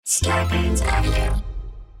Scarpins Avenue.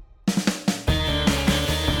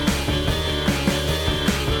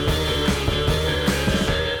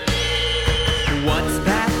 What's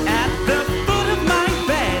that at the foot of my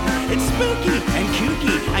bed? It's spooky and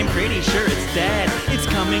kooky, I'm pretty sure it's dead. It's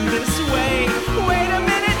coming this way. Wait a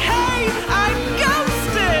minute, hey, I'm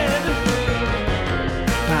ghosted!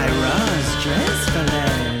 By Roz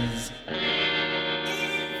Dresfeles.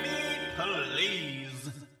 Please.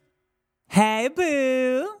 Hey, boo.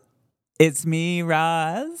 It's me,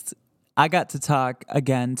 Roz. I got to talk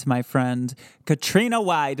again to my friend Katrina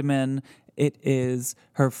Weidman. It is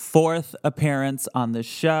her 4th appearance on the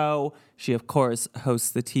show. She, of course,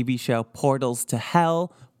 hosts the TV show Portals to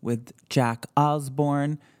Hell with Jack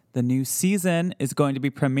Osborne. The new season is going to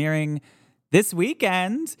be premiering this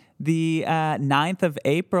weekend, the 9th of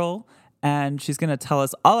April, and she's going to tell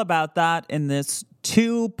us all about that in this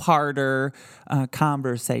 2-parter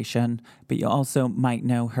conversation. But you also might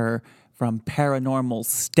know her from Paranormal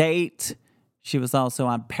State. She was also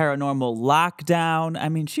on Paranormal Lockdown. I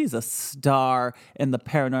mean, she's a star in the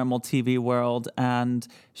paranormal TV world, and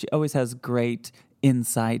she always has great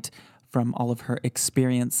insight from all of her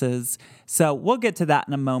experiences. So we'll get to that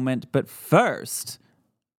in a moment. But first,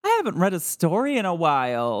 I haven't read a story in a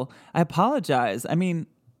while. I apologize. I mean,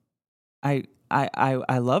 I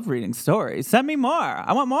love reading stories. Send me more.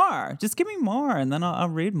 I want more. Just give me more, and then I'll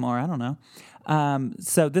read more. I don't know.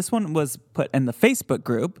 So this one was put in the Facebook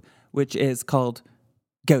group, which is called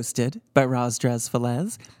Ghosted by Roz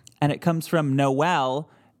Dresfeles. And it comes from Noelle,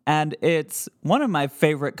 and it's one of my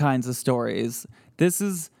favorite kinds of stories. This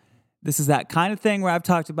is that kind of thing where I've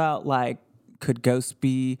talked about, like, could ghosts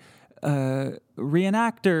be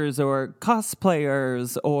reenactors or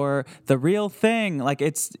cosplayers or the real thing? Like,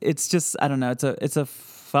 it's just, I don't know, it's a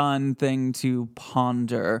fun thing to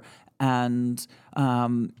ponder, and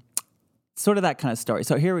sort of that kind of story.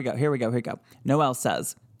 So here we go. Noelle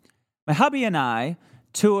says, my hubby and I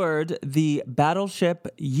toured the battleship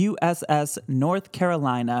USS North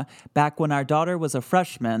Carolina back when our daughter was a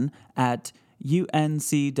freshman at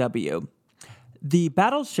UNCW. The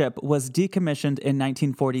battleship was decommissioned in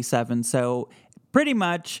 1947, so pretty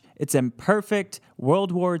much it's in perfect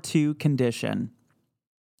World War II condition.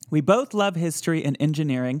 We both love history and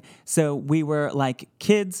engineering, so we were like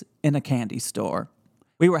kids in a candy store.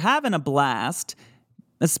 We were having a blast,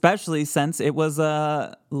 especially since it was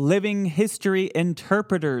a Living History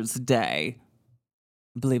Interpreters Day.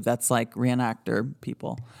 I believe that's like reenactor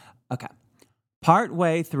people. Okay.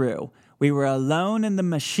 Partway through, we were alone in the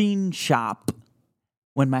machine shop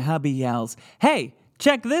when my hubby yells, "Hey,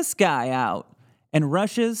 check this guy out," and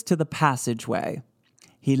rushes to the passageway.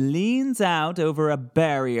 He leans out over a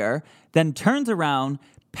barrier, then turns around,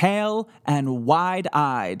 pale and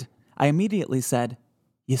wide-eyed. I immediately said,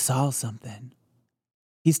 "You saw something."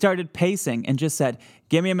 He started pacing and just said,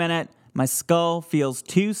 "Give me a minute. My skull feels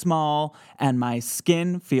too small and my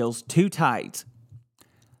skin feels too tight."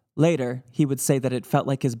 Later, he would say that it felt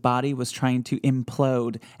like his body was trying to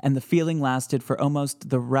implode, and the feeling lasted for almost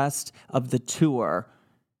the rest of the tour.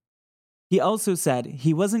 He also said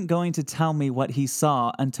he wasn't going to tell me what he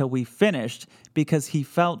saw until we finished because he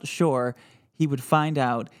felt sure he would find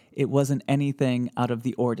out it wasn't anything out of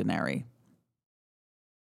the ordinary.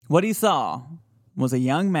 What he saw was a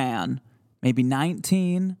young man, maybe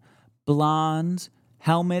 19, blonde,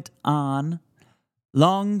 helmet on,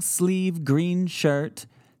 long sleeve green shirt,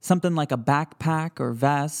 something like a backpack or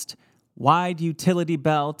vest, wide utility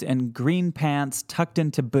belt, and green pants tucked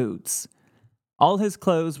into boots. All his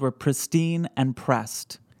clothes were pristine and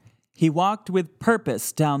pressed. He walked with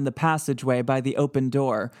purpose down the passageway by the open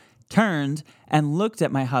door, turned and looked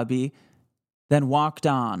at my hubby, then walked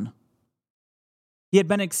on. He had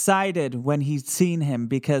been excited when he'd seen him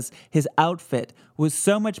because his outfit was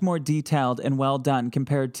so much more detailed and well done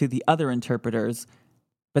compared to the other interpreters.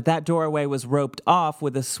 But that doorway was roped off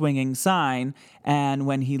with a swinging sign, and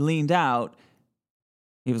when he leaned out,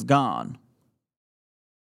 he was gone.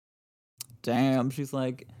 Damn, she's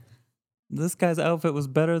like, this guy's outfit was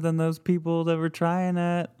better than those people that were trying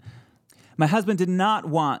it. My husband did not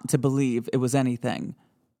want to believe it was anything.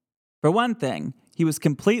 For one thing, he was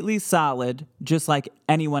completely solid, just like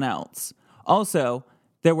anyone else. Also,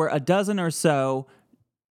 there were a dozen or so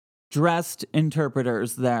dressed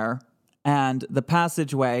interpreters there, and the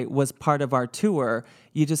passageway was part of our tour.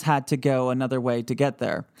 You just had to go another way to get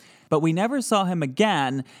there. But we never saw him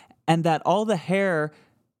again, and that all the hair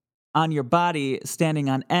on your body standing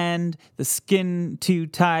on end, the skin too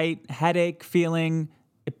tight, headache feeling,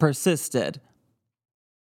 it persisted.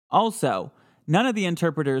 Also, none of the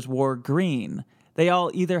interpreters wore green. They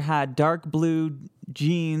all either had dark blue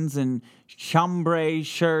jeans and chambray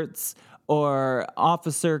shirts or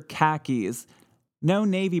officer khakis. No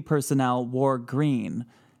Navy personnel wore green.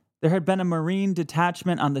 There had been a Marine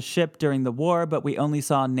detachment on the ship during the war, but we only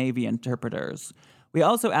saw Navy interpreters. We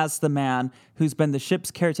also asked the man who's been the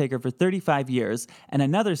ship's caretaker for 35 years and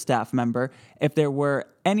another staff member if there were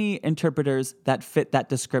any interpreters that fit that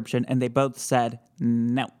description, and they both said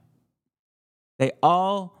no. They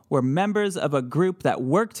all were members of a group that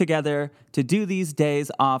worked together to do these days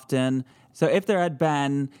often. So if there had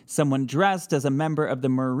been someone dressed as a member of the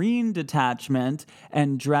Marine detachment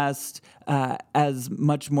and dressed as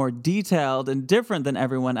much more detailed and different than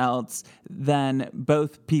everyone else, then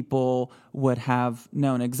both people would have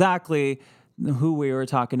known exactly who we were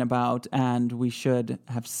talking about, and we should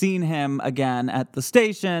have seen him again at the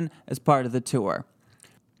station as part of the tour.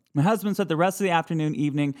 My husband spent the rest of the afternoon,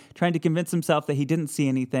 evening, trying to convince himself that he didn't see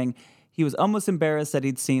anything. He was almost embarrassed that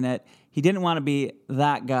he'd seen it. He didn't want to be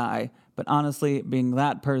that guy. But honestly, being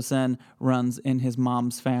that person runs in his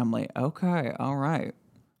mom's family. Okay, all right.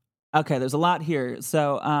 Okay, there's a lot here.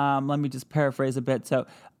 So let me just paraphrase a bit. So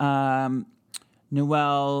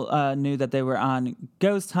Noelle knew that they were on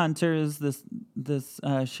Ghost Hunters, this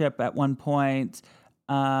ship at one point.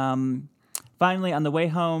 Finally, on the way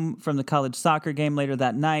home from the college soccer game later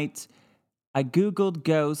that night, I Googled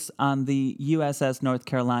ghosts on the USS North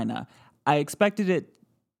Carolina. I expected it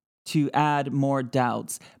to add more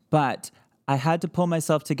doubts, but I had to pull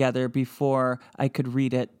myself together before I could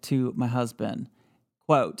read it to my husband.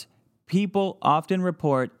 Quote, people often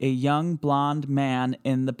report a young blonde man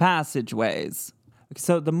in the passageways.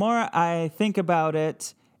 So the more I think about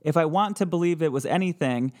it, if I want to believe it was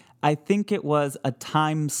anything, I think it was a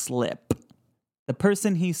time slip. The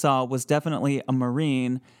person he saw was definitely a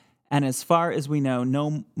Marine, and as far as we know,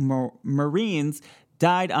 no Marines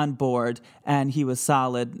died on board, and he was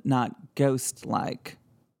solid, not ghost-like.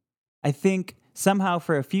 I think somehow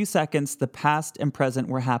for a few seconds, the past and present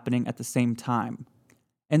were happening at the same time.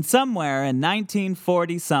 And somewhere in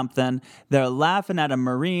 1940-something, they're laughing at a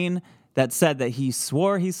Marine that said that he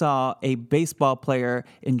swore he saw a baseball player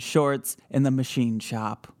in shorts in the machine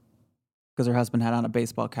shop because her husband had on a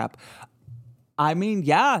baseball cap. I mean,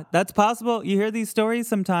 yeah, that's possible. You hear these stories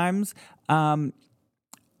sometimes. I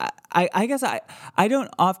guess I don't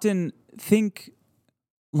often think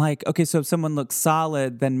like, okay, so if someone looks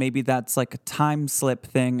solid, then maybe that's like a time slip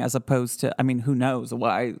thing as opposed to, I mean, who knows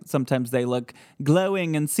why? Sometimes they look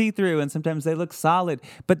glowing and see-through and sometimes they look solid.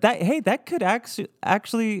 But that could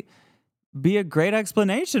actually be a great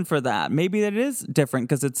explanation for that. Maybe it is different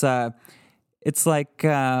because it's like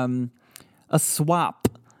a swap.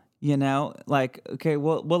 You know, like, okay,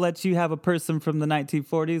 we'll let you have a person from the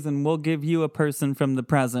 1940s and we'll give you a person from the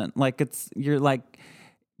present. Like, you're like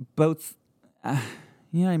both, you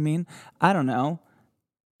know what I mean? I don't know.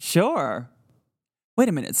 Sure. Wait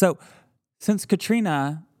a minute. So, since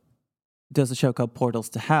Katrina does a show called Portals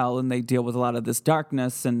to Hell and they deal with a lot of this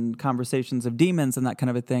darkness and conversations of demons and that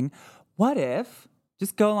kind of a thing, what if,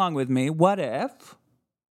 just go along with me, what if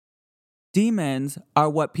demons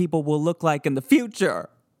are what people will look like in the future?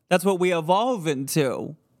 That's what we evolve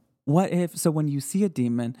into. What if, so when you see a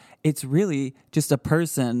demon, it's really just a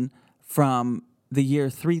person from the year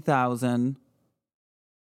 3000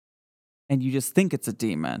 and you just think it's a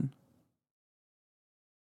demon?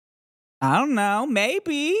 I don't know,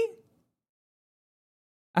 maybe.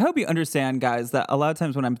 I hope you understand, guys, that a lot of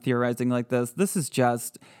times when I'm theorizing like this is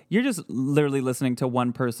just, you're just literally listening to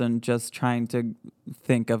one person just trying to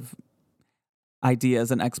think of ideas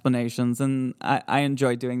and explanations, and I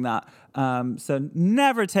enjoy doing that. So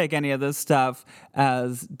never take any of this stuff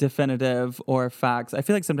as definitive or facts. I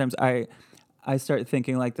feel like sometimes I start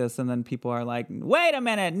thinking like this, and then people are like, "Wait a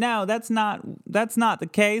minute, no, that's not the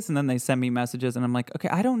case." And then they send me messages, and I'm like, "Okay,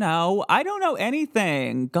 I don't know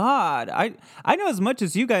anything. God, I know as much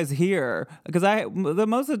as you guys hear because the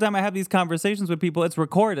most of the time I have these conversations with people, it's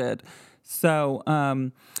recorded, so."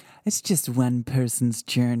 It's just one person's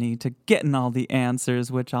journey to getting all the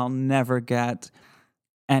answers, which I'll never get.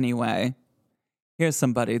 Anyway, here's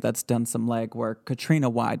somebody that's done some legwork.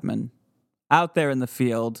 Katrina Weidman, out there in the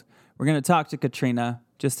field. We're going to talk to Katrina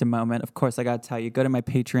just a moment. Of course, I got to tell you, go to my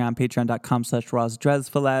Patreon,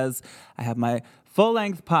 patreon.com/RosDresfiles. I have my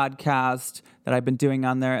full-length podcast that I've been doing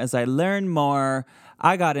on there as I learn more.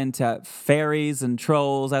 I got into fairies and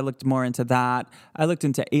trolls. I looked more into that. I looked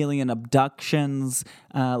into alien abductions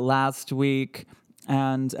last week.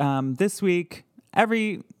 And this week,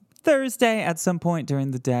 every Thursday at some point during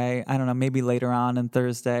the day, I don't know, maybe later on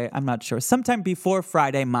Thursday, I'm not sure, sometime before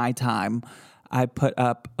Friday, my time, I put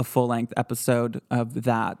up a full-length episode of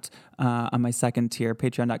that on my second tier,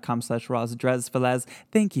 patreon.com/RosDresvelez.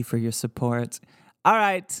 Thank you for your support. All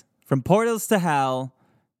right, from Portals to Hell,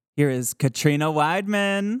 here is Katrina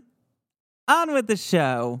Weidman. On with the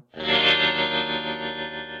show.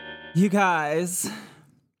 You guys,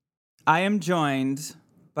 I am joined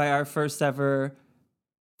by our first ever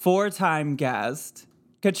 4-time guest,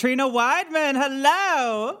 Katrina Weidman.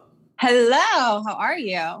 Hello. Hello. How are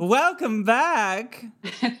you? Welcome back.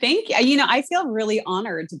 Thank you. You know, I feel really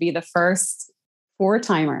honored to be the first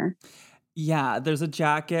 4-timer. Yeah, there's a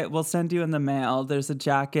jacket. We'll send you in the mail. There's a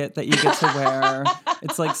jacket that you get to wear.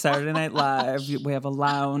 It's like Saturday Night Live. We have a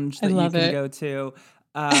lounge that you can go to.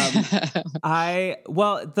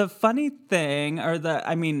 The funny thing,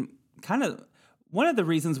 kind of one of the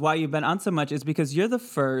reasons why you've been on so much is because you're the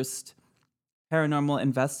first paranormal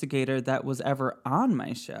investigator that was ever on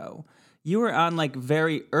my show. You were on like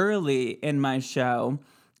very early in my show,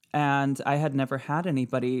 and I had never had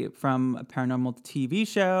anybody from a paranormal TV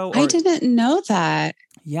show. I didn't know that.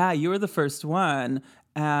 Yeah, you were the first one,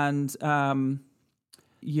 and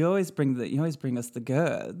you always bring us the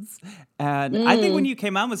goods. And I think when you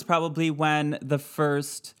came on was probably when the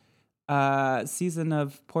first season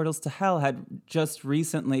of Portals to Hell had just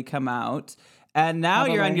recently come out. And now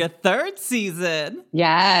You're on your 3rd season.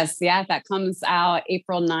 Yes. Yeah. That comes out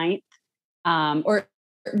April 9th. Or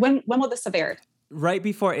when will this have aired? Right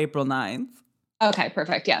before April 9th. Okay,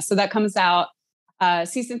 perfect. Yeah. So that comes out,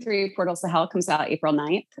 season 3, Portals to Hell comes out April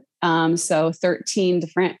 9th. So 13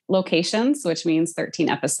 different locations, which means 13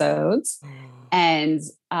 episodes. And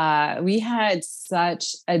we had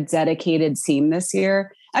such a dedicated team this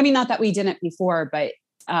year. I mean, not that we didn't before, but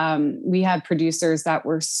we had producers that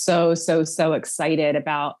were so excited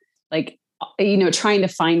about trying to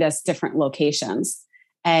find us different locations.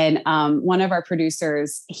 And one of our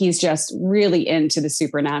producers, he's just really into the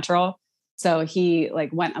supernatural. So he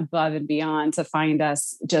went above and beyond to find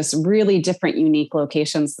us just really different, unique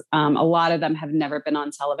locations. A lot of them have never been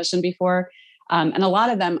on television before. And a lot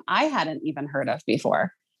of them I hadn't even heard of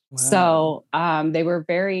before. Wow. So they were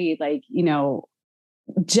very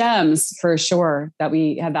gems for sure that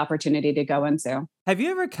we had the opportunity to go into. Have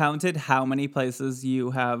you ever counted how many places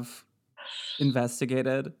you have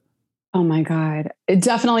investigated? Oh my God.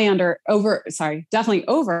 Definitely over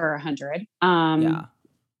 100. Yeah.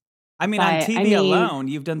 I mean, on TV alone,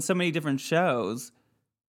 you've done so many different shows.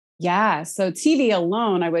 Yeah. So TV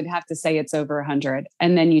alone, I would have to say it's over 100.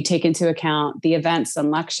 And then you take into account the events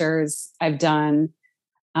and lectures I've done,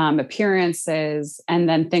 appearances, and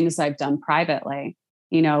then things I've done privately,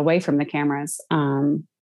 away from the cameras,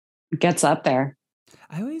 gets up there.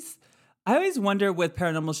 I always wonder with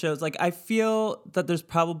paranormal shows, I feel that there's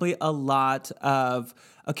probably a lot of,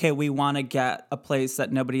 okay, we want to get a place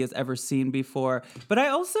that nobody has ever seen before. But I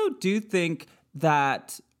also do think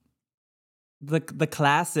that the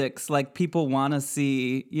classics, people want to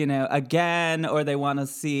see, again, or they want to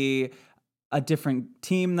see a different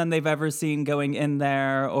team than they've ever seen going in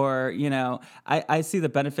there, or, I see the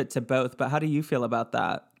benefit to both. But how do you feel about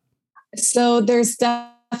that? So there's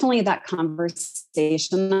definitely that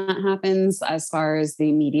conversation that happens as far as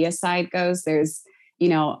the media side goes. There's,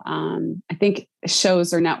 I think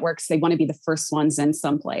shows or networks, they want to be the first ones in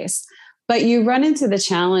someplace. But you run into the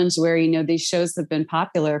challenge where, these shows have been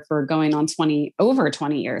popular for going on over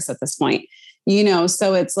 20 years at this point,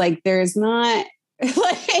 so it's there's not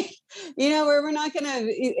we're not going to,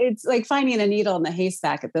 it's like finding a needle in the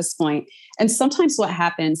haystack at this point. And sometimes what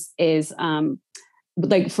happens is,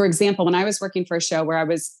 for example, when I was working for a show where I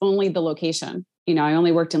was only the location, I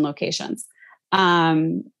only worked in locations.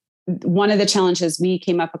 One of the challenges we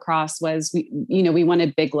came up across was we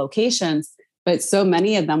wanted big locations, but so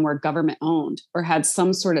many of them were government owned or had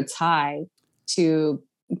some sort of tie to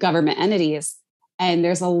government entities. And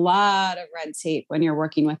there's a lot of red tape when you're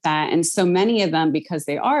working with that. And so many of them, because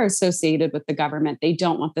they are associated with the government, they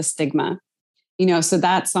don't want the stigma, so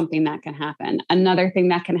that's something that can happen. Another thing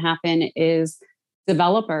that can happen is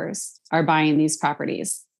developers are buying these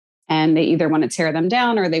properties and they either want to tear them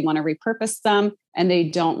down or they want to repurpose them and they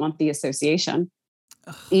don't want the association,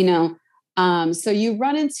 so you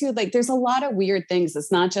run into there's a lot of weird things.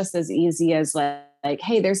 It's not just as easy as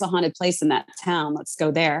hey, there's a haunted place in that town. Let's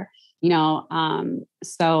go there.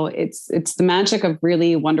 So it's the magic of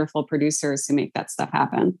really wonderful producers who make that stuff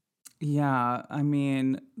happen. Yeah. I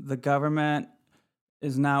mean, the government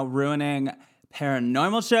is now ruining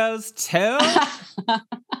paranormal shows too.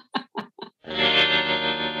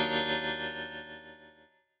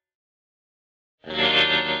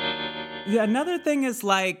 Yeah, another thing is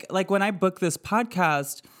like when I book this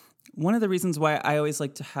podcast, one of the reasons why I always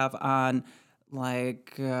like to have on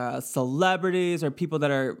like celebrities or people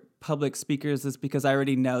that are public speakers is because I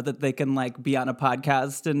already know that they can like be on a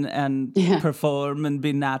podcast and Yeah. perform and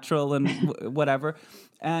be natural and whatever.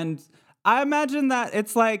 And I imagine that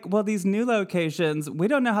it's like, well, these new locations, we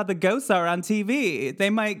don't know how the ghosts are on TV.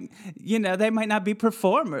 They might, they might not be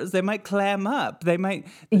performers. They might clam up. They might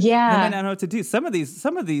Yeah. not know what to do. Some of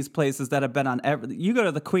these places that have been on you go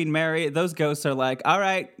to the Queen Mary, those ghosts are like, all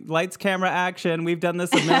right, lights, camera, action. We've done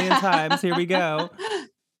this a million times. Here we go.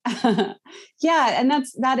 Yeah. And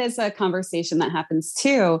that is a conversation that happens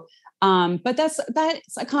too. But that's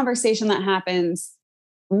a conversation that happens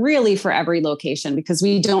really for every location because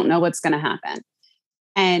we don't know what's going to happen.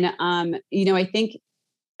 And, I think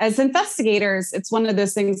as investigators, it's one of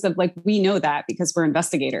those things of like, we know that because we're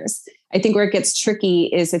investigators. I think where it gets tricky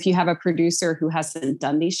is if you have a producer who hasn't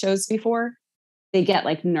done these shows before, they get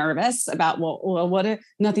like nervous about, well, what if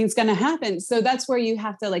nothing's going to happen? So that's where you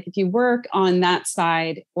have to, like, if you work on that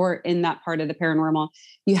side or in that part of the paranormal,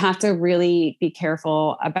 you have to really be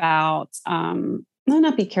careful about,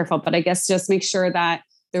 not be careful, but I guess just make sure that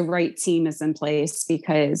the right team is in place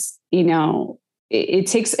because,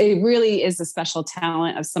 it really is a special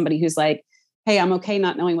talent of somebody who's like, hey, I'm okay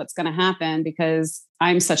not knowing what's going to happen because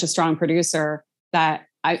I'm such a strong producer that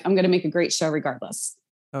I'm going to make a great show regardless.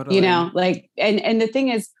 Totally. And the thing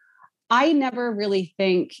is, I never really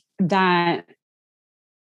think that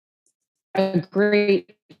a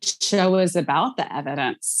great show is about the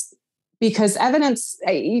evidence. Because evidence,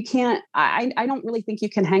 you can't, I don't really think you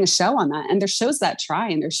can hang a show on that. And there's shows that try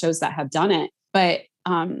and there's shows that have done it, but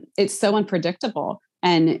it's so unpredictable.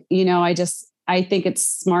 And, I think it's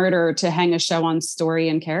smarter to hang a show on story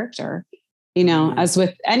and character, as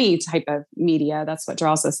with any type of media, that's what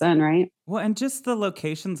draws us in, right? Well, and just the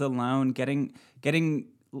locations alone, getting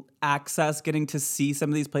access, getting to see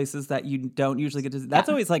some of these places that you don't usually get to see. That's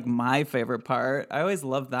always like my favorite part. I always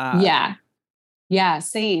love that. Yeah. Yeah,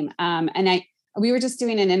 same. And we were just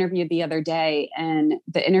doing an interview the other day, and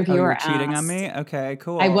the interviewer asked, cheating on me. Okay,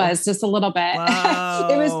 cool. I was just a little bit. Wow.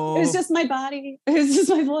 It was just my body. It was just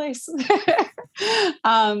my voice.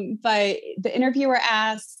 But the interviewer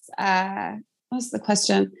asked, what was the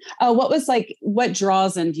question? Oh, what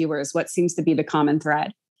draws in viewers? What seems to be the common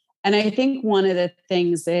thread? And I think one of the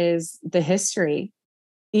things is the history.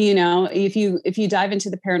 If you dive into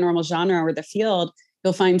the paranormal genre or the field,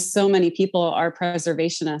 you'll find so many people are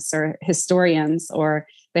preservationists or historians, or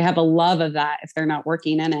they have a love of that if they're not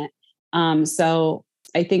working in it. So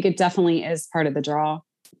I think it definitely is part of the draw.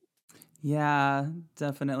 Yeah,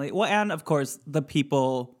 definitely. Well, and of course, the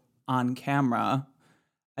people on camera,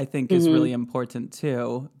 I think, is really important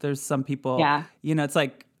too. There's some people, it's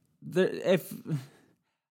like,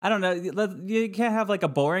 I don't know. You can't have like a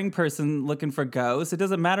boring person looking for ghosts. It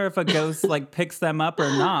doesn't matter if a ghost like picks them up or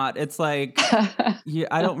not. It's like,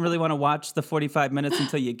 I don't really want to watch the 45 minutes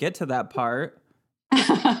until you get to that part.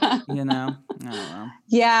 I don't know.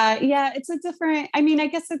 Yeah. It's a different, I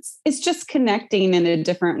guess it's just connecting in a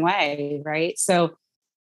different way. Right. So,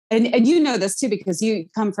 and this too, because you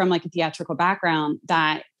come from like a theatrical background,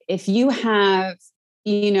 that if you have,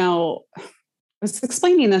 I was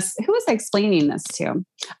explaining this. Who was I explaining this to?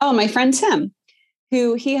 Oh, my friend Tim,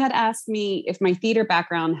 who he had asked me if my theater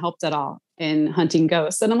background helped at all in hunting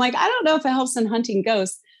ghosts. And I'm like, I don't know if it helps in hunting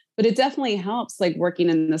ghosts, but it definitely helps like working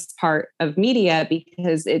in this part of media,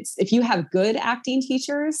 because if you have good acting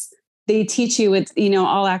teachers, they teach you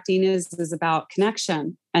all acting is about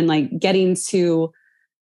connection and like getting to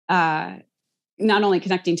not only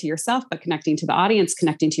connecting to yourself, but connecting to the audience,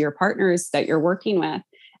 connecting to your partners that you're working with.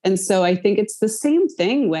 And so I think it's the same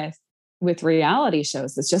thing with reality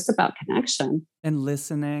shows. It's just about connection and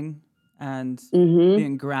listening and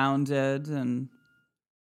being grounded and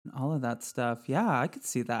all of that stuff. Yeah, I could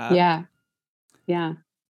see that. Yeah.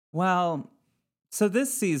 Well, so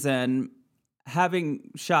this season, having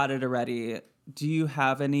shot it already, do you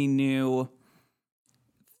have any new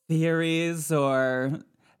theories or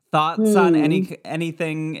thoughts on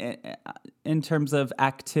anything in terms of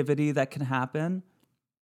activity that can happen?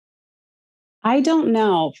 I don't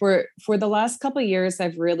know. For the last couple of years,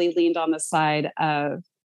 I've really leaned on the side of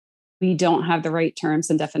we don't have the right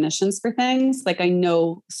terms and definitions for things. Like, I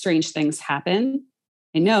know strange things happen.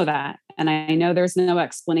 I know that. And I know there's no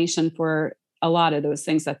explanation for a lot of those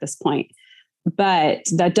things at this point. But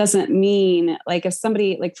that doesn't mean, like, if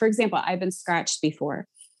somebody, like, for example, I've been scratched before.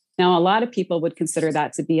 Now, a lot of people would consider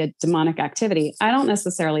that to be a demonic activity. I don't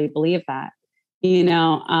necessarily believe that.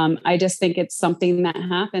 I just think it's something that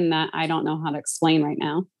happened that I don't know how to explain right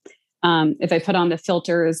now. If I put on the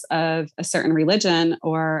filters of a certain religion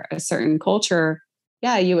or a certain culture,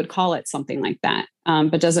 yeah, you would call it something like that.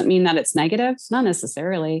 But does it mean that it's negative? Not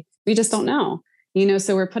necessarily. We just don't know,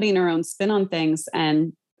 so we're putting our own spin on things.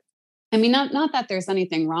 And I mean, not that there's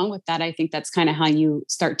anything wrong with that. I think that's kind of how you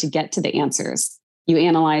start to get to the answers. You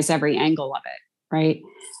analyze every angle of it, right?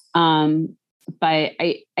 But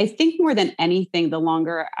I think more than anything, the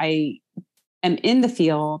longer I am in the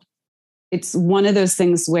field, it's one of those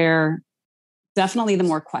things where definitely the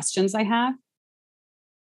more questions I have,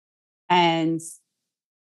 and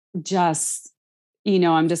just,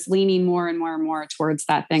 I'm just leaning more and more and more towards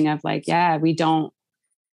that thing of like, yeah,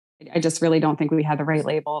 I just really don't think we have the right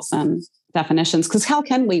labels and definitions. Because how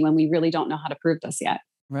can we when we really don't know how to prove this yet?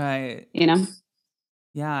 Right.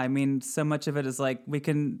 Yeah. I mean, so much of it is like we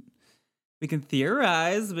can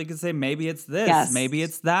theorize. We can say maybe it's this, Yes. maybe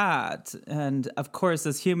it's that. And of course,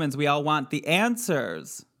 as humans, we all want the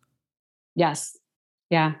answers. Yes.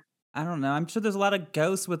 Yeah. I don't know. I'm sure there's a lot of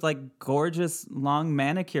ghosts with like gorgeous long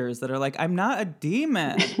manicures that are like, I'm not a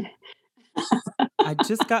demon. I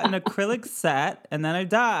just got an acrylic set and then I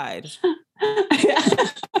died.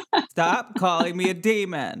 Stop calling me a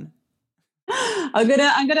demon. I'm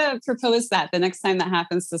gonna propose that the next time that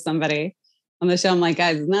happens to somebody on the show. I'm like,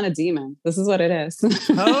 guys, it's not a demon. This is what it is.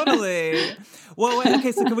 Totally. Well, wait,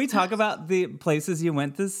 okay. So can we talk about the places you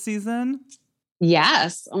went this season?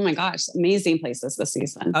 Yes. Oh my gosh. Amazing places this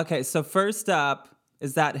season. Okay. So first up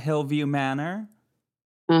is that Hillview Manor.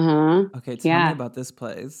 Uh-huh. Okay. Tell me about this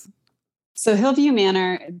place. So Hillview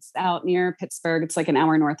Manor, it's out near Pittsburgh. It's like an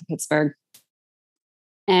hour north of Pittsburgh.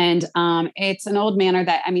 And it's an old manor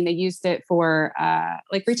that, I mean, they used it for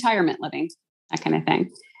like retirement living, that kind of thing.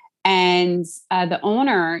 And the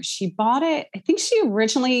owner, she bought it. I think she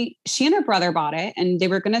and her brother bought it, and they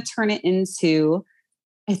were going to turn it into,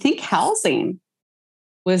 I think, housing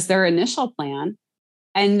was their initial plan.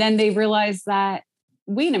 And then they realized that,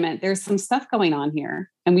 wait a minute, there's some stuff going on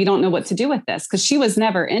here and we don't know what to do with this, because she was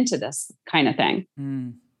never into this kind of thing.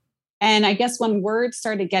 Mm. And I guess when word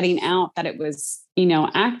started getting out that it was,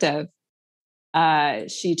 active,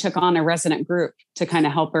 she took on a resident group to kind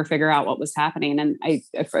of help her figure out what was happening. And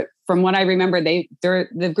from what I remember,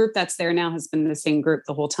 the group that's there now has been the same group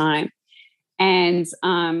the whole time. And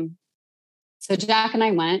so Jack and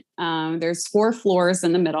I went. There's 4 floors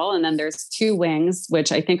in the middle, and then there's 2 wings,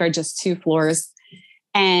 which I think are just 2 floors.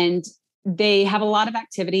 And they have a lot of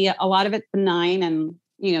activity, a lot of it benign and,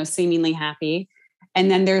 seemingly happy. And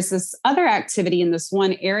then there's this other activity in this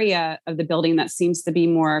one area of the building that seems to be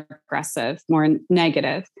more aggressive, more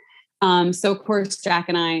negative. So of course, Jack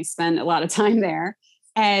and I spend a lot of time there.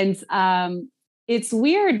 And it's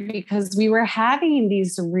weird because we were having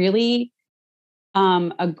these really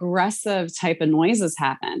aggressive type of noises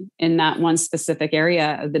happen in that one specific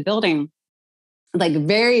area of the building, like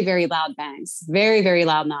very, very loud bangs, very, very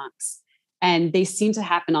loud knocks. And they seem to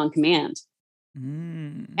happen on command.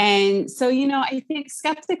 Mm. And so, I think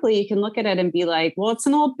skeptically you can look at it and be like, well, it's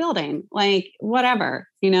an old building, like whatever,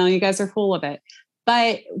 you guys are full of it.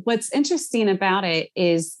 But what's interesting about it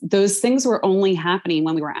is those things were only happening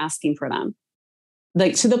when we were asking for them.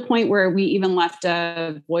 Like to the point where we even left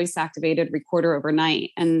a voice activated recorder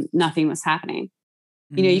overnight and nothing was happening.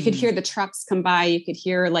 Mm. You could hear the trucks come by. You could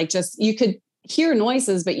hear you could hear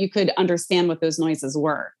noises, but you could understand what those noises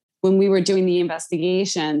were. When we were doing the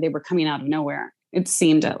investigation, they were coming out of nowhere, it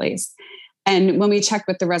seemed at least. And when we checked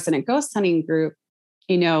with the resident ghost hunting group,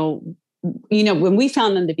 when we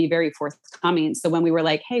found them to be very forthcoming. So when we were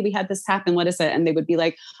like, hey, we had this happen, what is it? And they would be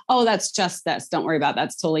like, oh, that's just this. Don't worry about it.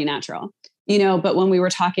 That's totally natural. But when we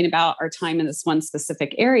were talking about our time in this one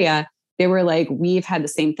specific area, they were like, we've had the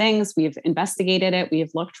same things. We've investigated it.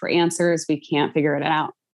 We've looked for answers. We can't figure it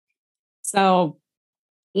out. So,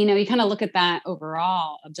 you kind of look at that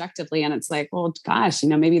overall objectively, and it's like, well, gosh,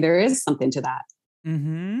 maybe there is something to that.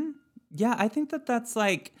 Mm-hmm. Yeah, I think that's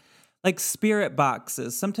like spirit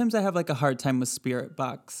boxes. Sometimes I have like a hard time with spirit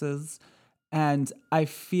boxes, and I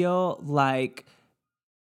feel like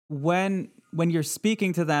when you're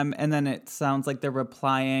speaking to them and then it sounds like they're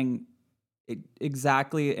replying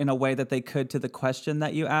exactly in a way that they could to the question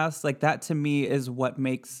that you asked, like that to me is what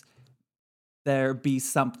makes there be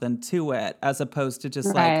something to it, as opposed to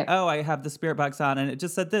just like, oh, I have the spirit box on and it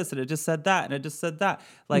just said this and it just said that and it just said that.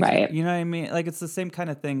 Like, you know what I mean? Like it's the same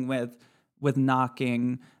kind of thing with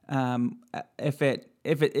knocking. If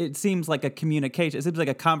it seems like a communication, it seems like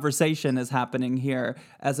a conversation is happening here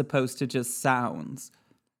as opposed to just sounds.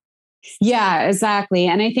 Yeah, exactly.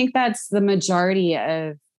 And I think that's the majority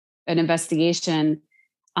of an investigation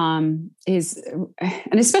is,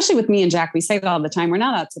 and especially with me and Jack, we say it all the time. We're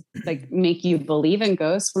not out to like make you believe in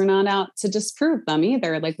ghosts. We're not out to disprove them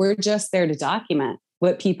either. Like we're just there to document.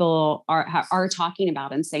 what people are talking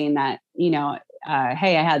about and saying that,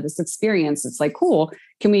 hey, I had this experience. It's like, cool.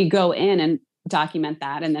 Can we go in and document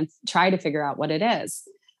that and then try to figure out what it is?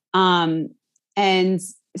 And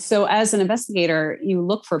so as an investigator, you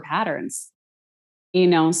look for patterns,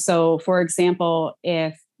 so for example,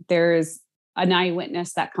 if there's an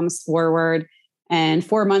eyewitness that comes forward and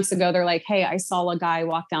 4 months ago, they're like, hey, I saw a guy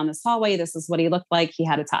walk down this hallway. This is what he looked like. He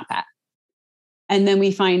had a top hat. And then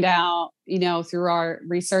we find out, through our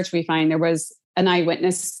research, we find there was an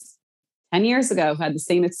eyewitness 10 years ago who had the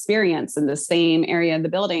same experience in the same area of the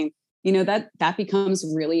building. That becomes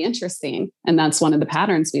really interesting. And that's one of the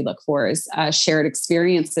patterns we look for is shared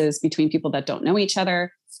experiences between people that don't know each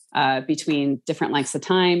other, between different lengths of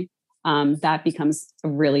time. That becomes a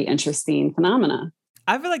really interesting phenomena.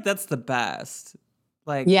 I feel like that's the best.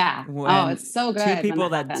 Like, yeah. when Oh, it's so good. two people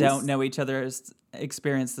that happens. don't know each other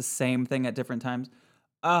experience the same thing at different times.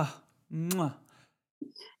 Mwah.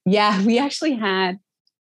 Yeah, we actually had,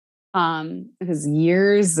 it was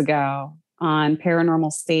years ago on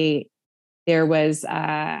Paranormal State. There was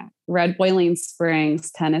Red Boiling Springs,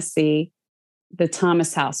 Tennessee, the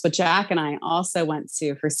Thomas House, which Jack and I also went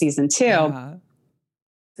to for season 2. Yeah.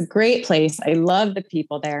 It's a great place. I love the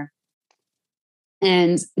people there.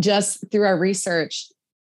 And just through our research,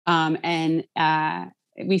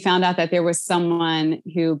 we found out that there was someone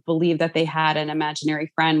who believed that they had an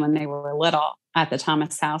imaginary friend when they were little at the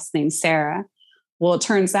Thomas House named Sarah. Well, it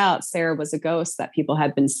turns out Sarah was a ghost that people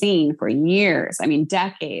had been seeing for years. I mean,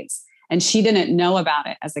 decades. And she didn't know about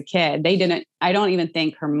it as a kid. I don't even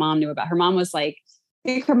think her mom knew about it. Her mom was like, I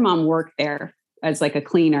think her mom worked there as like a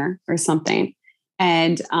cleaner or something.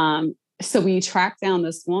 And so we tracked down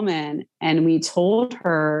this woman and we told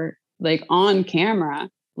her like on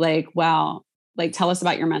camera, like, well, like, tell us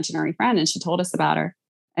about your imaginary friend. And she told us about her.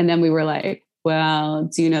 And then we were like, well,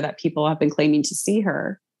 do you know that people have been claiming to see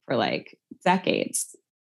her for like decades?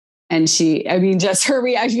 And just her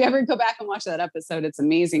reaction, if you ever go back and watch that episode, it's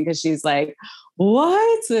amazing because she's like,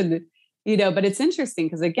 what? And, but it's interesting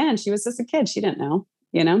because again, she was just a kid. She didn't know,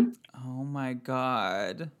 Oh my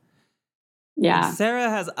God. Yeah. And Sarah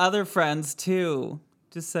has other friends too,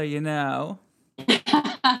 just so you know.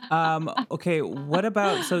 Okay, what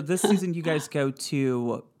about, so this season you guys go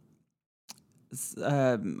to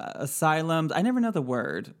asylums. I never know the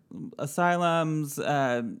word. Asylums,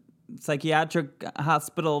 psychiatric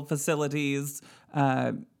hospital facilities.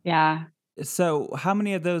 Yeah. So how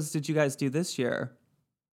many of those did you guys do this year?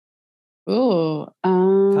 Ooh.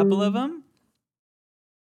 Couple of them?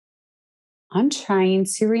 I'm trying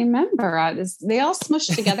to remember. They all smush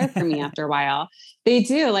together for me after a while. They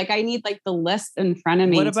do. Like I need like the list in front of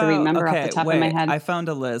me to remember off the top of my head. I found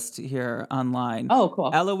a list here online. Oh,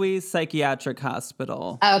 cool. Eloise Psychiatric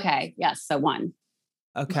Hospital. Okay. Yes. So one.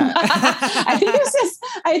 Okay. I think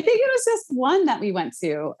it was just one that we went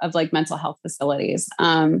to of like mental health facilities.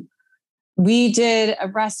 We did a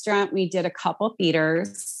restaurant. We did a couple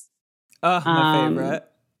theaters. Oh, my favorite.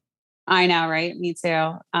 I know, right? Me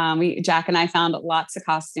too. Jack and I found lots of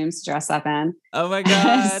costumes to dress up in. Oh my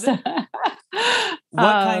God. What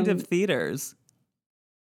kind of theaters?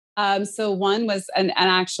 So one was an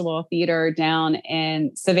actual theater down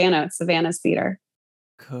in Savannah's theater,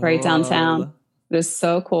 Cool. Right downtown. It was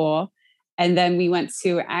so cool. And then we went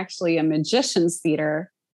to actually a magician's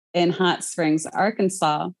theater in Hot Springs,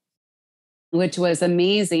 Arkansas, which was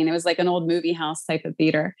amazing. It was like an old movie house type of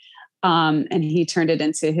theater. And he turned it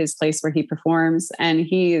into his place where he performs. And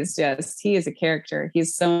he is a character.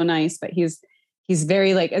 He's so nice, but he's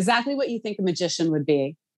very like exactly what you think a magician would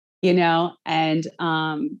be, and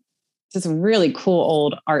just a really cool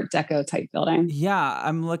old Art Deco type building. Yeah,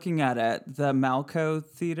 I'm looking at it. The Malco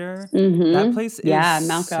Theater. Mm-hmm. That place is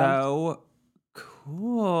Malco. so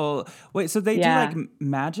cool. Wait, so they do like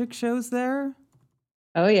magic shows there?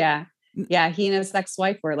 Oh, yeah. Yeah, he and his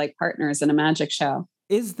ex-wife were like partners in a magic show.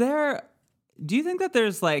 Do you think that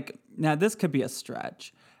there's like, now this could be a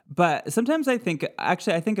stretch, but sometimes I think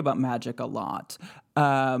about magic a lot.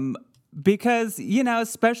 Because,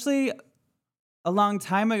 especially a long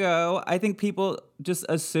time ago, I think people just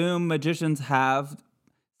assume magicians have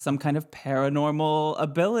some kind of paranormal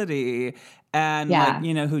ability. And like,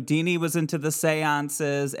 Houdini was into the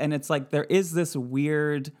seances, and it's like there is this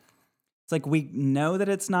weird, it's like we know that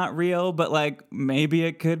it's not real, but like maybe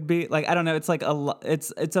it could be. Like I don't know. It's like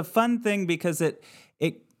it's a fun thing because it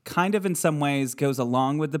kind of in some ways goes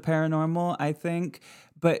along with the paranormal, I think.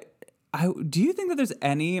 But do you think that there's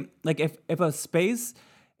any like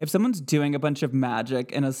if someone's doing a bunch of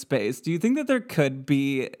magic in a space, do you think that there could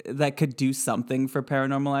do something for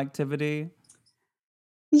paranormal activity?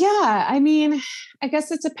 Yeah, I mean, I guess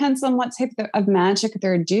it depends on what type of magic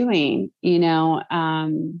they're doing, you know.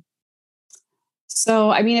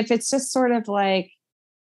 So I mean, if it's just sort of like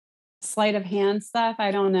sleight of hand stuff,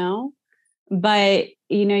 I don't know. But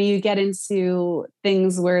you know, you get into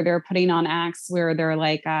things where they're putting on acts where they're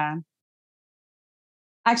like,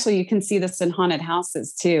 actually, you can see this in haunted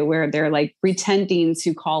houses too, where they're like pretending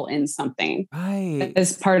to call in something Right.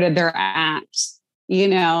 as part of their act, you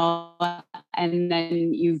know, and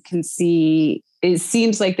then you can see it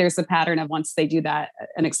seems like there's a pattern of once they do that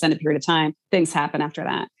an extended period of time, things happen after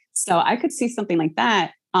that. So I could see something like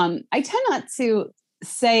that. I tend not to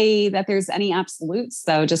say that there's any absolutes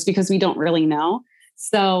though, just because we don't really know.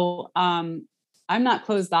 So I'm not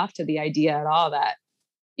closed off to the idea at all that,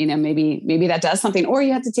 you know, maybe that does something, or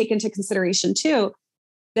you have to take into consideration too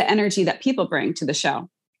the energy that people bring to the show.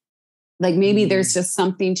 Like maybe there's just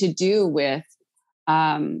something to do with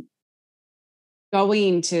um,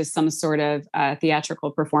 going to some sort of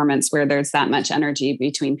theatrical performance where there's that much energy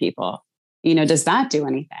between people. You know, does that do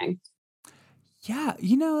anything? Yeah,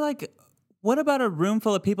 like, what about a room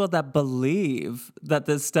full of people that believe that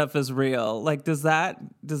this stuff is real? Like, could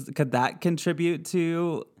that contribute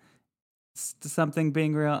to something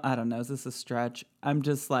being real? I don't know. Is this a stretch? I'm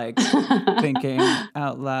just like thinking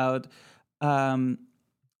out loud. Um,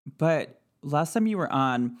 but last time you were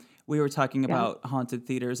on, we were talking Yeah. about haunted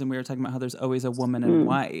theaters, and we were talking about how there's always a woman in Mm,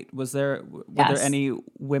 white. Were there yes. any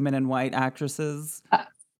women in white actresses?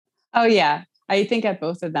 Oh yeah. I think at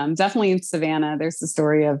both of them. Definitely in Savannah, there's the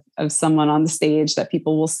story of someone on the stage that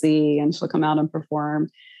people will see and she'll come out and perform.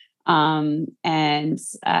 And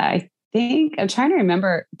I think I'm trying to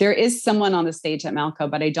remember, there is someone on the stage at Malco,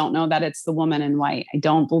 but I don't know that it's the woman in white. I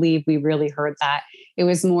don't believe we really heard that. It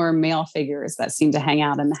was more male figures that seemed to hang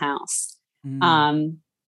out in the house. Mm. Um,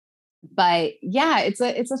 but yeah, it's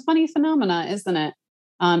a funny phenomena, isn't it?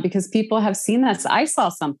 Because people have seen this. I saw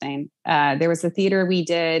something. There was a theater we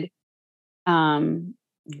did.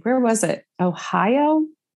 Where was it? Ohio?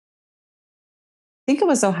 Think it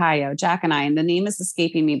was Ohio, Jack and I, and the name is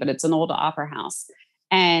escaping me, but it's an old opera house.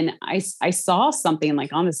 And I saw something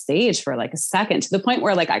like on the stage for like a second to the point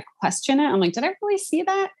where like I question it. I'm like, did I really see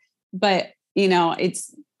that? But you know,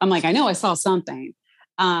 I'm like, I know I saw something.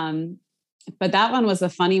 But that one was a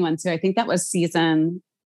funny one too. I think that was season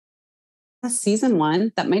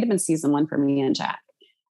one. That might have been season one for me and Jack.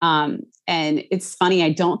 And it's funny.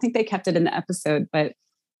 I don't think they kept it in the episode, but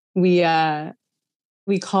we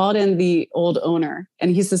called in the old owner,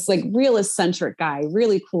 and he's this like real eccentric guy,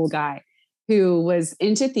 really cool guy who was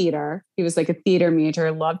into theater. He was like a theater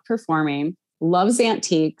major, loved performing, loves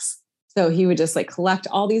antiques. So he would just like collect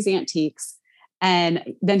all these antiques. And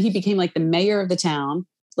then he became like the mayor of the town,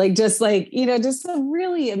 like just like, you know, just a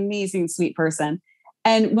really amazing, sweet person.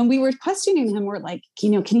 And when we were questioning him, we're like, you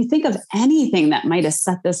know, can you think of anything that might have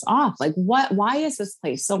set this off? Like why is this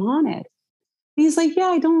place so haunted? And he's like, yeah,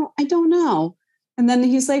 I don't know. And then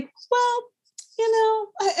he's like, well, you know,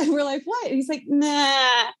 and we're like, what? And he's like,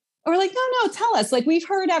 nah. Or we're like, no, tell us. Like, we've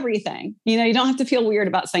heard everything. You know, you don't have to feel weird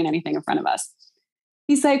about saying anything in front of us.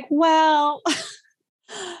 He's like, well,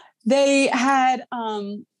 they had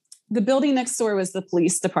the building next door was the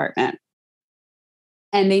police department,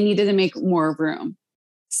 and they needed to make more room.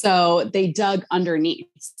 So they dug underneath.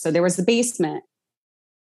 So there was the basement,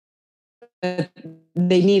 but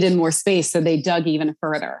they needed more space. So they dug even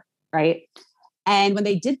further, right? And when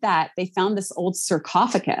they did that, they found this old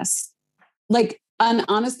sarcophagus, like an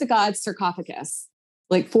honest to God sarcophagus,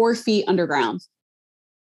 like 4 feet underground.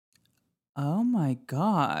 Oh my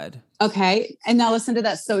God. Okay. And now listen to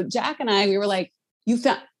that. So Jack and I, we were like, you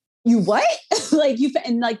what? Like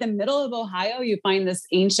in like the middle of Ohio, you find this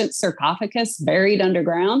ancient sarcophagus buried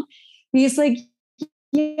underground. And he's like,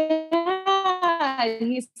 yeah.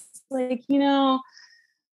 And he's like, you know,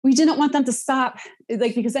 we didn't want them to stop,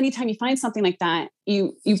 like, because anytime you find something like that,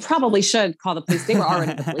 you probably should call the police. They were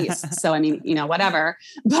already the police. So, I mean, you know, whatever,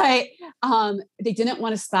 but they didn't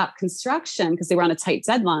want to stop construction because they were on a tight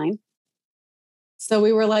deadline. So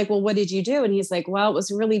we were like, well, what did you do? And he's like, well, it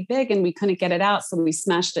was really big and we couldn't get it out. So we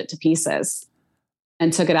smashed it to pieces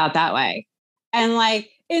and took it out that way. And like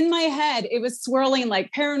in my head, it was swirling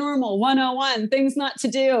like paranormal 101, things not to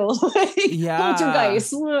do, like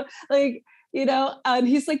poltergeist, like, you know, and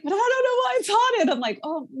he's like, but I don't know why it's haunted. I'm like,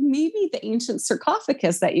 oh, maybe the ancient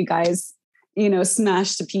sarcophagus that you guys, you know,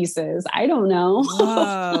 smashed to pieces. I don't know.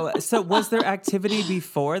 Whoa. So was there activity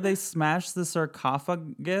before they smashed the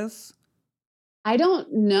sarcophagus? I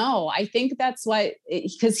don't know. I think that's what,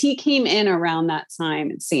 because he came in around that time,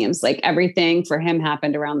 it seems like everything for him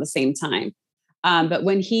happened around the same time. But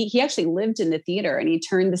when he actually lived in the theater and he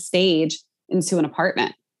turned the stage into an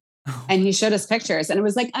apartment. And he showed us pictures and it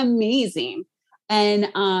was like amazing.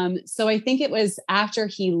 And so I think it was after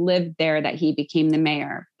he lived there that he became the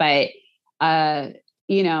mayor. But,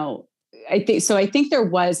 you know, I think there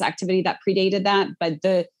was activity that predated that. But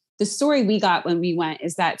the story we got when we went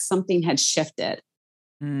is that something had shifted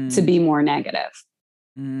to be more negative.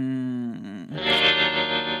 I'm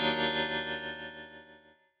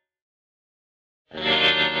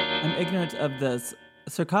ignorant of this.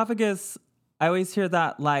 Sarcophagus, I always hear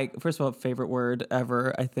that, like, first of all, favorite word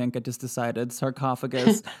ever, I think I just decided,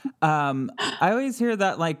 sarcophagus. I always hear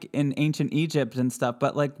that, like, in ancient Egypt and stuff,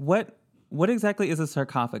 but, like, what exactly is a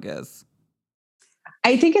sarcophagus?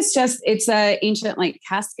 I think it's a ancient, like,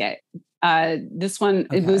 casket. This one,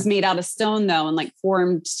 It was made out of stone, though, and, like,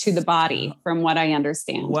 formed to the body, from what I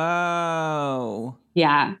understand. Whoa.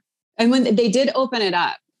 Yeah. And when they did open it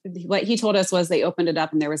up, what he told us was they opened it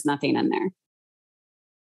up and there was nothing in there.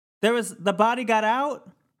 The body got out?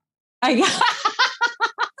 I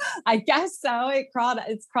guess so.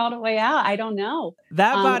 It's crawled away out. I don't know.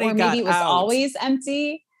 That body or maybe it was always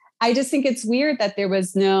empty. I just think it's weird that there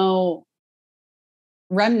was no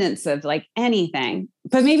remnants of like anything.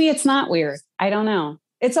 But maybe it's not weird. I don't know.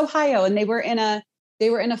 It's Ohio and they were in a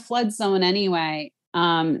flood zone anyway.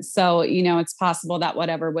 So, you know, it's possible that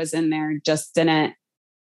whatever was in there just didn't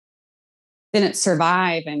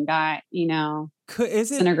survive and got, you know,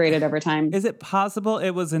 disintegrated over time. Is it possible it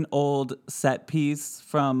was an old set piece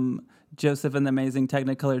from Joseph and the Amazing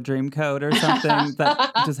Technicolor Dreamcoat or something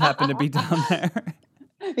that just happened to be down there?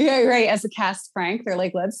 Yeah, right. As a cast prank, they're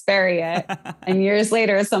like, let's bury it. And years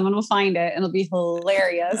later, someone will find it and it'll be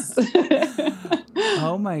hilarious.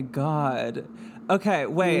 Oh my God. Okay,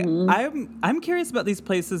 wait. I'm curious about these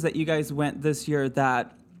places that you guys went this year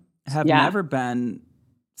that have never been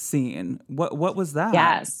seen. What was that?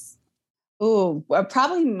 Yes. Oh,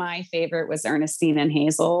 probably my favorite was Ernestine and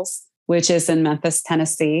Hazel's, which is in Memphis,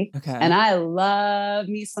 Tennessee. Okay. And I love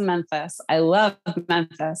me some Memphis. I love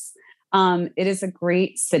Memphis. It is a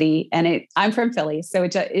great city, and I'm from Philly, so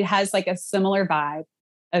it has like a similar vibe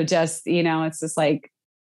of just, you know, it's just like,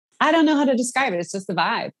 I don't know how to describe it. It's just the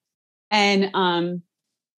vibe. And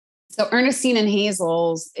so Ernestine and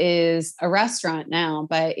Hazel's is a restaurant now,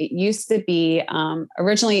 but it used to be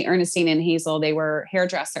originally Ernestine and Hazel. They were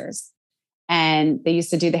hairdressers. And they used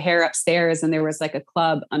to do the hair upstairs and there was like a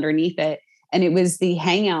club underneath it. And it was the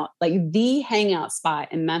hangout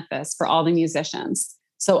spot in Memphis for all the musicians.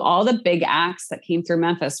 So all the big acts that came through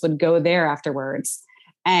Memphis would go there afterwards.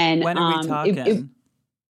 And when are we talking?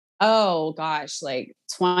 Oh gosh, like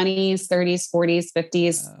 20s, 30s, 40s,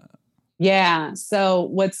 50s. Yeah. So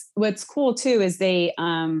what's cool too is they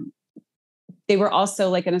were also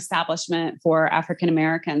like an establishment for African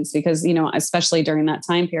Americans because, you know, especially during that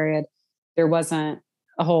time period, there wasn't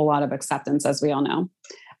a whole lot of acceptance, as we all know.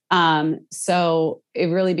 So it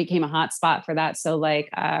really became a hot spot for that. So like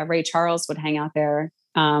Ray Charles would hang out there,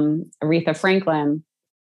 Aretha Franklin,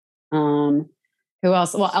 who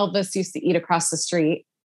else? Well, Elvis used to eat across the street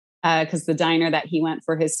because the diner that he went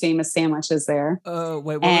for his famous sandwich is there. Oh,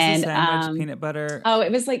 wait, what was the sandwich? Peanut butter? Oh,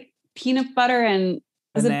 it was like peanut butter and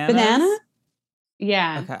was Bananas? it banana?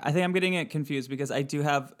 Yeah. Okay. I think I'm getting it confused because I do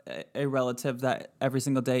have a relative that every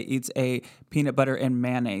single day eats a peanut butter and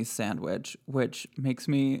mayonnaise sandwich, which makes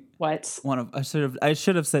me I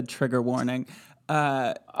should have said trigger warning.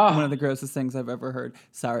 One of the grossest things I've ever heard.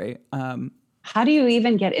 Sorry. How do you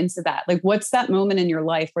even get into that? Like, what's that moment in your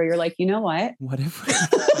life where you're like, you know what? What if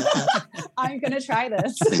I'm going to try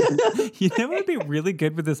this? You know what would be really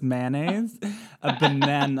good with this mayonnaise? A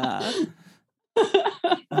banana.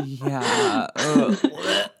 Yeah.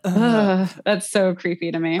 That's so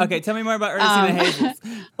creepy to me. Okay, tell me more about Ernestine and Hazel's.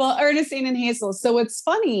 Well, Ernestine and Hazel. So what's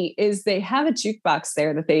funny is they have a jukebox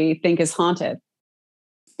there that they think is haunted.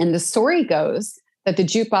 And the story goes that the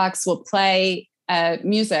jukebox will play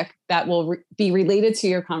music that will be related to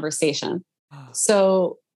your conversation.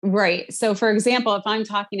 So, right. So for example, if I'm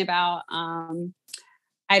talking about,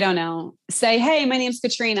 I don't know, say, hey, my name's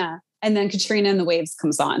Katrina. And then Katrina and the Waves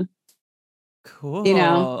comes on. Cool. You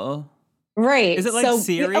know? Right. Is it like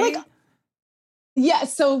Siri? Yeah.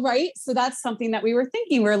 So, right. So that's something that we were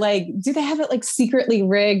thinking. We're like, do they have it like secretly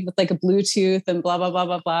rigged with like a Bluetooth and blah, blah, blah,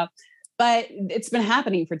 blah, blah. But it's been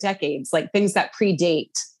happening for decades, like things that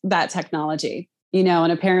predate that technology, you know,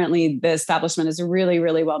 and apparently the establishment is really,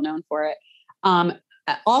 really well known for it.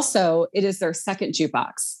 Also, it is their second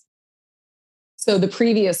jukebox. So the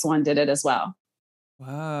previous one did it as well.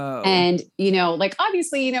 Wow. And, you know, like,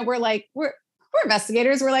 obviously, you know, we're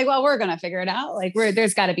investigators. We're like, well, we're going to figure it out. Like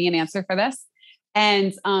there's got to be an answer for this.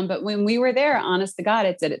 And, but when we were there, honest to God,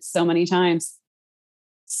 it did it so many times.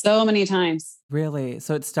 So many times. Really?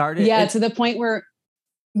 So it started. Yeah, to the point where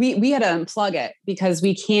we had to unplug it because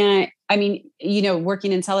we can't. I mean,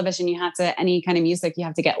 working in television, you have to any kind of music, you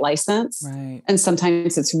have to get licensed, Right. and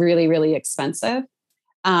sometimes it's really, really expensive.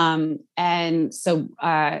 And so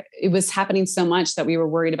it was happening so much that we were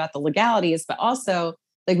worried about the legalities, but also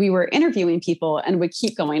like we were interviewing people and would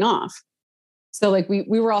keep going off. So like we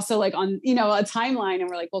were also like on, a timeline and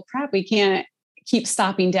we're like, well, crap, we can't keep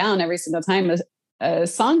stopping down every single time a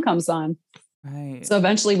song comes on. Right. So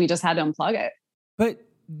eventually we just had to unplug it. But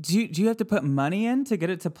do you have to put money in to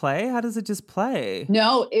get it to play? How does it just play?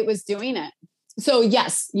 No, it was doing it. So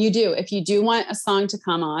yes, you do. If you do want a song to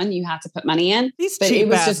come on, you have to put money in. But it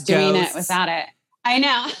was just doing it without it. I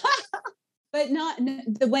know. But not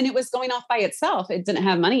when it was going off by itself, it didn't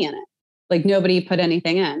have money in it. Like nobody put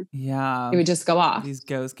anything in. Yeah. It would just go off. These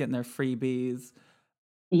ghosts getting their freebies.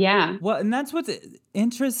 Yeah. Well, and that's what's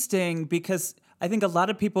interesting because I think a lot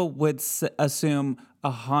of people would assume a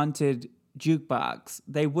haunted jukebox.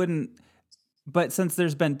 They wouldn't, but since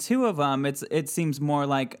there's been two of them, it seems more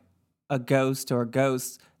like a ghost or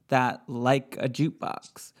ghosts that like a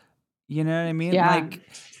jukebox. You know what I mean? Yeah. Like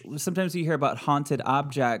sometimes you hear about haunted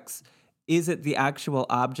objects. Is it the actual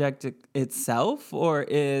object itself, or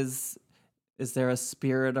is there a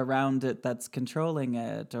spirit around it that's controlling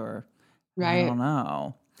it, or right. I don't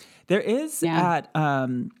know. There is at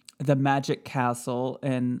the Magic Castle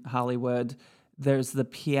in Hollywood, there's the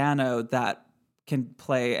piano that can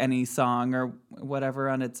play any song or whatever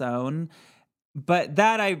on its own. But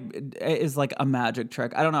that is like a magic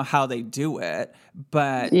trick. I don't know how they do it,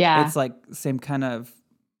 but it's like same kind of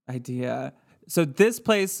idea. So this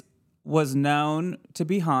place was known to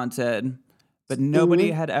be haunted, but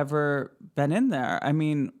nobody had ever been in there. I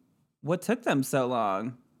mean, what took them so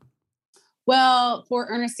long? Well, for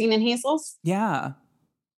Ernestine and Hazel's? Yeah.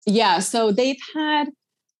 Yeah. So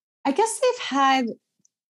I guess they've had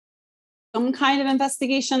some kind of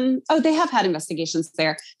investigation. Oh, they have had investigations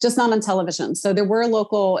there, just not on television. So there were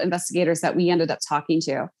local investigators that we ended up talking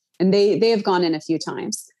to, and they have gone in a few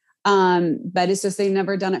times. But it's just they've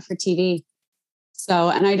never done it for TV. So,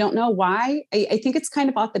 and I don't know why. I think it's kind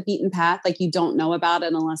of off the beaten path. Like you don't know about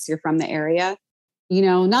it unless you're from the area.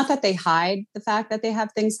 Not that they hide the fact that they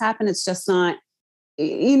have things happen. It's just not,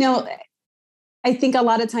 I think a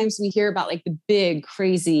lot of times we hear about like the big,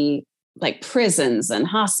 crazy, like prisons and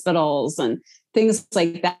hospitals and things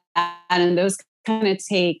like that. And those kind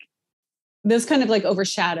of like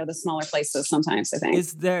overshadow the smaller places sometimes, I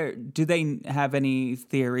think. Do they have any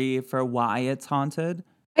theory for why it's haunted?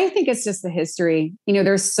 I think it's just the history.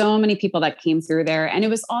 There's so many people that came through there. And it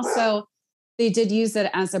was also, they did use it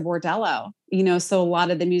as a bordello, so a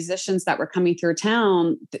lot of the musicians that were coming through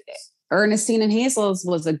town, Ernestine and Hazel's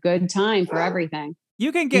was a good time for everything.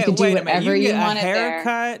 You can get, wait a minute, you can get a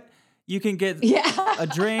haircut, you can get a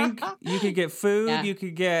drink, you could get food, you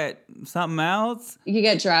could get something else. You could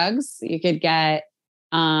get drugs, you could get,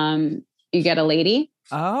 you get a lady.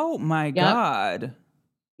 Oh my God.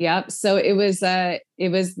 Yep. So it was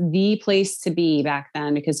the place to be back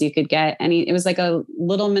then because you could get it was like a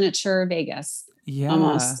little miniature Vegas. Yeah.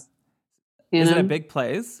 Almost. Is it a big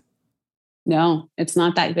place? No, it's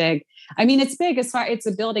not that big. I mean, it's big it's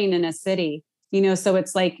a building in a city, so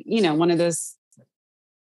it's like, one of those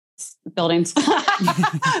buildings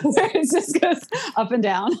where it just goes up and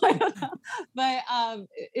down. I don't know. But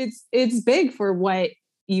it's big for what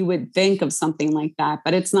you would think of something like that,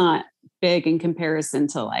 but it's not big in comparison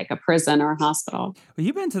to like a prison or a hospital. Well,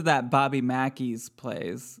 you've been to that Bobby Mackey's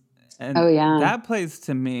place. And that place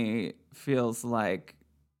to me feels like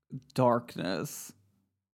darkness.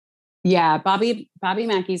 Yeah, Bobby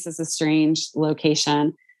Mackey's is a strange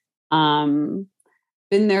location. Been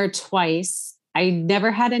there twice. I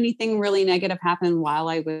never had anything really negative happen while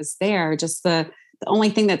I was there. Just the only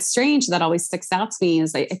thing that's strange that always sticks out to me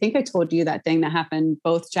is I think I told you that thing that happened.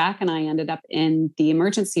 Both Jack and I ended up in the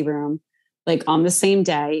emergency room like on the same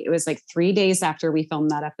day. It was like 3 days after we filmed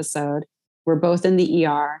that episode. We're both in the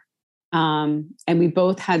ER. And we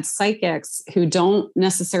both had psychics who don't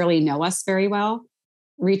necessarily know us very well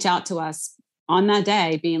reach out to us on that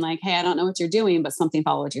day being like, hey, I don't know what you're doing, but something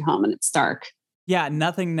followed you home and it's dark. Yeah,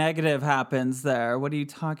 nothing negative happens there. What are you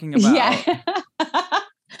talking about? Yeah.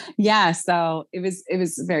 Yeah, so it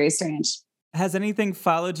was very strange. Has anything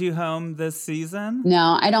followed you home this season?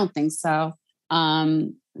 No, I don't think so.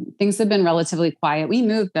 Things have been relatively quiet. We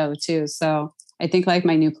moved though too, so I think like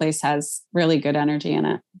my new place has really good energy in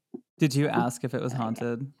it. Did you ask if it was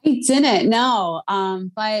haunted? I didn't, no.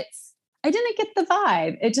 But I didn't get the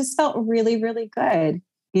vibe. It just felt really, really good,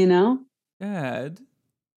 Good.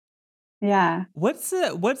 Yeah. What's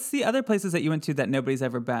the other places that you went to that nobody's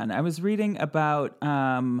ever been? I was reading about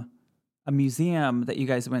a museum that you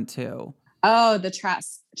guys went to. Oh, the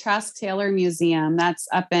Trask Taylor Museum. That's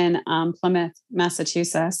up in Plymouth,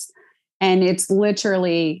 Massachusetts. And it's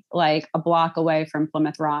literally like a block away from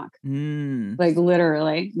Plymouth Rock. Mm. Like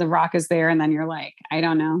literally, the rock is there. And then you're like, I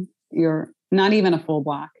don't know, you're not even a full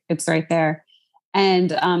block. It's right there.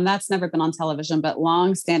 And that's never been on television, but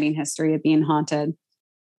long-standing history of being haunted.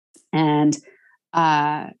 And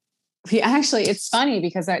it's funny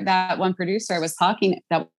because that one producer I was talking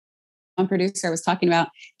about,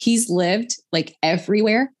 he's lived like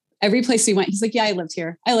everywhere, every place we went. He's like, yeah, I lived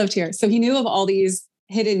here. So he knew of all these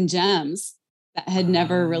hidden gems that had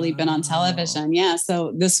never really been on television. Yeah.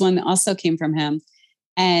 So this one also came from him.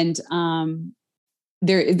 And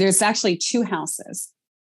there's actually 2 houses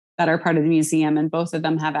that are part of the museum, and both of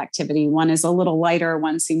them have activity. One is a little lighter.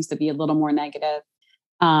 One seems to be a little more negative.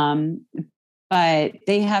 But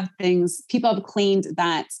they have things, people have claimed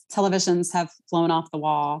that televisions have flown off the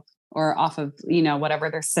wall or off of,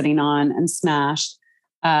 whatever they're sitting on and smashed.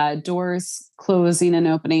 Doors closing and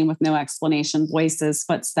opening with no explanation, voices,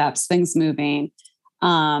 footsteps, things moving.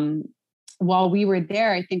 While we were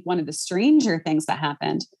there, I think one of the stranger things that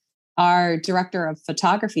happened, our director of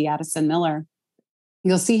photography, Addison Miller,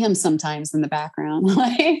 you'll see him sometimes in the background,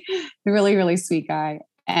 like a really, really sweet guy.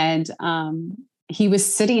 And he was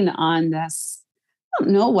sitting on this, I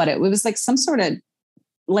don't know what it was, like some sort of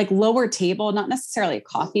like lower table, not necessarily a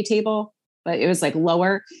coffee table, but it was like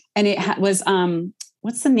lower. And it was,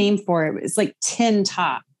 what's the name for it? It's like tin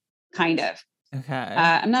top, kind of. Okay.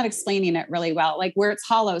 I'm not explaining it really well, like where it's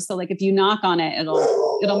hollow. So like if you knock on it,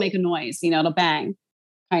 it'll make a noise, it'll bang,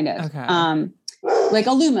 kind of. Okay. Like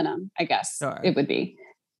aluminum, I guess It would be.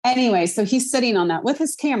 Anyway, so he's sitting on that with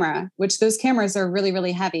his camera, which those cameras are really,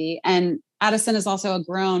 really heavy. And Addison is also a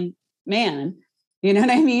grown man. You know what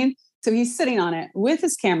I mean? So he's sitting on it with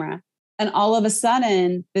his camera. And all of a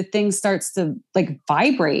sudden, the thing starts to like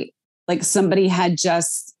vibrate, like somebody had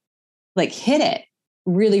just like hit it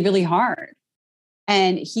really, really hard.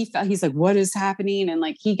 And he's like, what is happening? And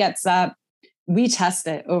like he gets up. We test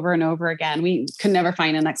it over and over again. We could never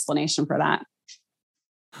find an explanation for that.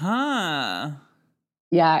 Huh.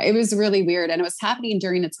 Yeah, it was really weird. And it was happening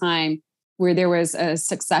during a time where there was a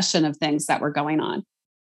succession of things that were going on.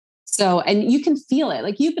 So, and you can feel it.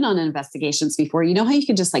 Like you've been on investigations before. You know how you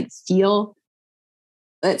can just like feel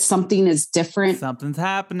that something is different? Something's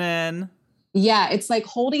happening. Yeah, it's like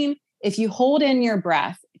if you hold in your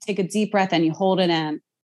breath, take a deep breath and you hold it in,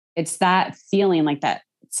 it's that feeling, like that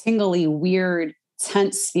tingly, weird,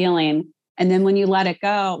 tense feeling. And then when you let it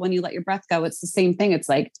go, when you let your breath go, it's the same thing. It's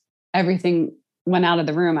like everything went out of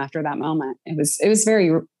the room after that moment. It was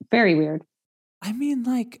very, very weird. I mean,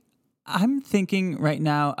 like, I'm thinking right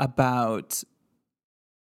now about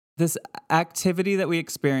this activity that we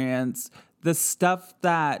experience, the stuff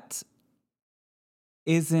that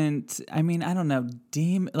isn't, I mean, I don't know,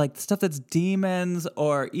 like stuff that's demons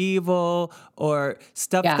or evil or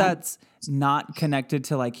stuff that's not connected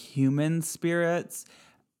to like human spirits.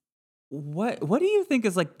 What do you think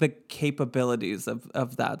is like the capabilities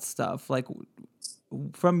of that stuff? Like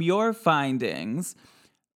from your findings,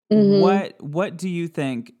 what do you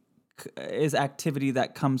think is activity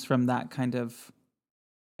that comes from that kind of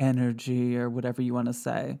energy or whatever you want to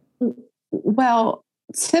say? Well,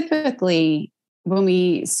 typically when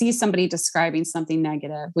we see somebody describing something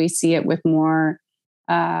negative, we see it with more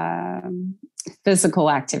physical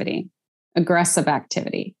activity, aggressive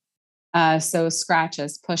activity. So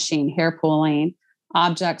scratches, pushing, hair pulling,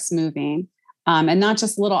 objects moving, and not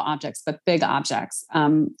just little objects, but big objects.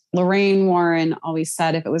 Lorraine Warren always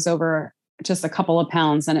said if it was over just a couple of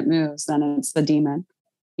pounds and it moves, then it's the demon.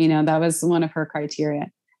 That was one of her criteria.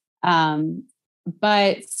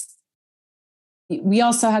 But we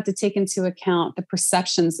also have to take into account the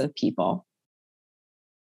perceptions of people,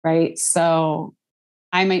 right? So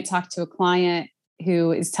I might talk to a client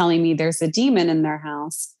who is telling me there's a demon in their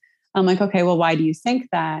house. I'm like, okay, well, why do you think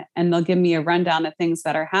that? And they'll give me a rundown of things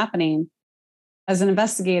that are happening. As an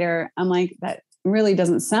investigator, I'm like, that really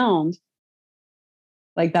doesn't sound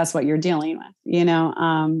like that's what you're dealing with,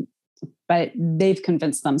 but they've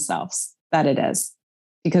convinced themselves that it is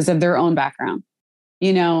because of their own background,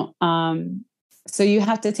 so you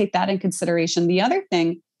have to take that in consideration. The other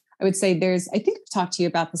thing I would say I think I've talked to you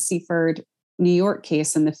about the Seaford, New York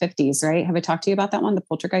case in the 50s, right? Have I talked to you about that one, the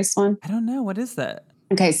poltergeist one? I don't know. What is that?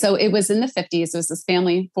 Okay. So it was in the 50s. It was this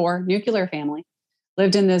family, nuclear family,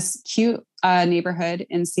 lived in this cute neighborhood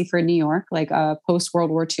in Seaford, New York, like a post-World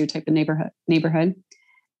War II type of neighborhood.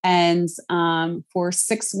 And for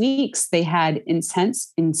 6 weeks, they had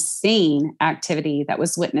intense, insane activity that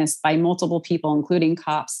was witnessed by multiple people, including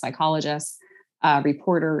cops, psychologists,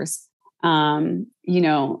 reporters, and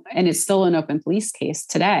it's still an open police case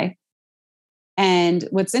today. And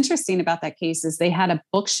what's interesting about that case is they had a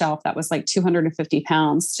bookshelf that was like 250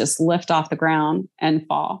 pounds just lift off the ground and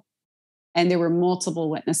fall. And there were multiple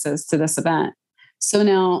witnesses to this event. So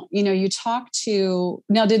now, you talk to,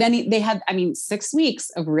 now they had 6 weeks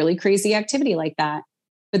of really crazy activity like that,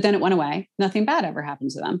 but then it went away. Nothing bad ever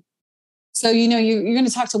happened to them. So, you're going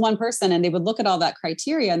to talk to one person and they would look at all that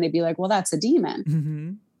criteria and they'd be like, well, that's a demon.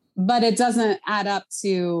 Mm-hmm. But it doesn't add up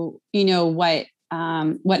to,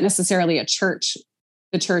 what necessarily the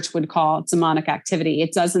church would call demonic activity.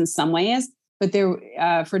 It does in some ways, but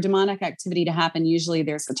for demonic activity to happen, usually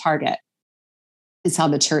there's a target. Is how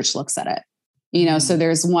the church looks at it. So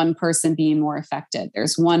there's one person being more affected.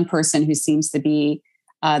 There's one person who seems to be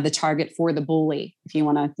the target for the bully, if you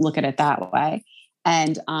want to look at it that way.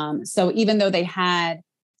 And so even though they had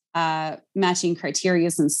matching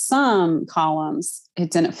criteria in some columns,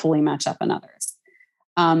 it didn't fully match up in others.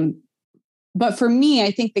 But for me,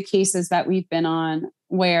 I think the cases that we've been on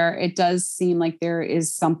where it does seem like there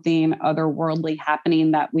is something otherworldly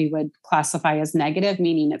happening that we would classify as negative,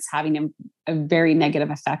 meaning it's having a very negative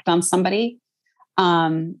effect on somebody.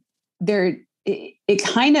 It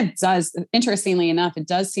kind of does, interestingly enough, it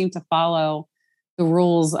does seem to follow the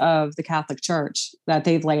rules of the Catholic Church that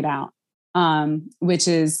they've laid out, which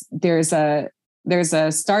is there's a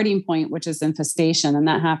starting point, which is infestation, and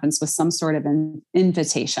that happens with some sort of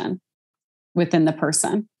invitation within the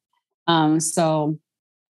person. So,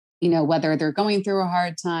 whether they're going through a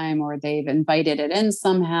hard time or they've invited it in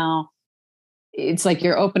somehow, it's like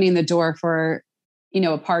you're opening the door for,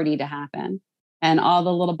 a party to happen, and all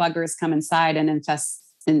the little buggers come inside and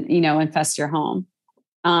infest your home.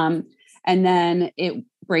 And then it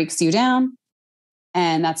breaks you down.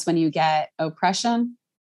 And that's when you get oppression.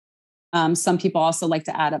 Some people also like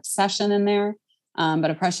to add obsession in there.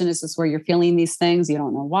 But oppression is just where you're feeling these things. You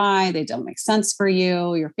don't know why. They don't make sense for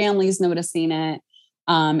you. Your family's noticing it.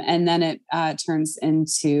 And then it turns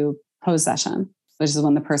into possession, which is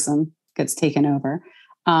when the person gets taken over.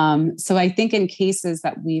 So I think in cases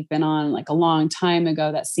that we've been on like a long time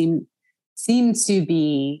ago that seem to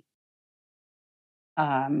be,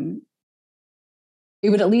 it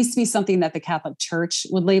would at least be something that the Catholic Church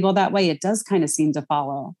would label that way. It does kind of seem to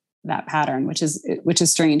follow that pattern, which is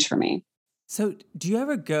strange for me. So do you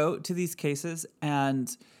ever go to these cases,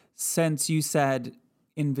 and since you said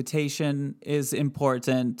invitation is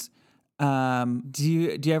important, do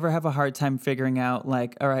you ever have a hard time figuring out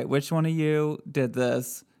like, all right, which one of you did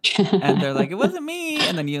this? And they're like, it wasn't me.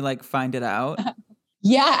 And then you like find it out.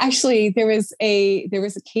 Yeah, actually there was a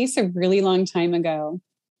case a really long time ago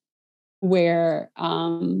where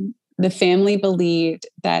the family believed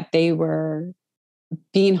that they were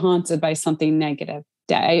being haunted by something negative.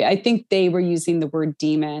 I think they were using the word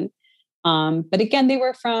demon. But again, they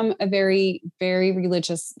were from a very, very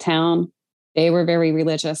religious town. They were very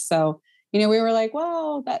religious. So, we were like,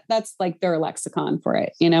 well, that's like their lexicon for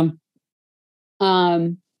it,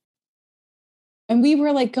 And we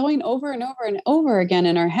were like going over and over and over again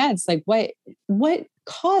in our heads, like what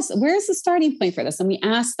caused, where's the starting point for this? And we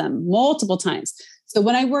asked them multiple times. So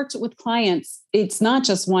when I worked with clients, it's not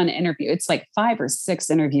just one interview. It's like 5 or 6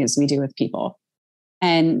 interviews we do with people.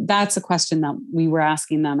 And that's a question that we were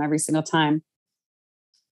asking them every single time.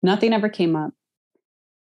 Nothing ever came up.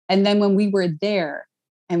 And then when we were there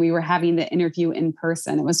and we were having the interview in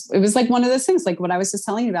person, it was like one of those things, like what I was just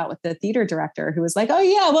telling you about with the theater director who was like, oh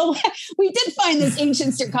yeah, well, we did find this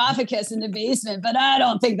ancient sarcophagus in the basement, but I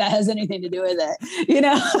don't think that has anything to do with it.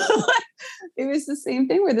 It was the same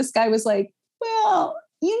thing where this guy was like, well,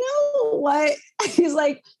 you know what? He's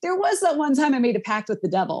like, there was that one time I made a pact with the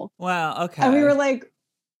devil. Wow. Okay. And we were like,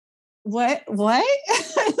 what?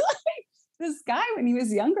 This guy, when he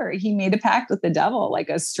was younger, he made a pact with the devil, like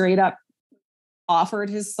a straight up offered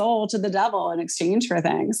his soul to the devil in exchange for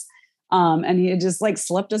things. And he had just like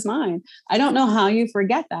slipped his mind. I don't know how you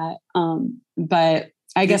forget that. But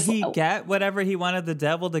I guess he get whatever he wanted the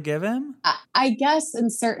devil to give him? I guess in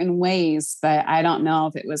certain ways, but I don't know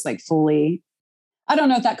if it was like fully, I don't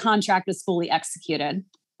know if that contract was fully executed.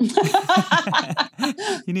 You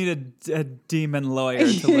need a demon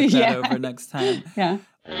lawyer to look that over next time. Yeah.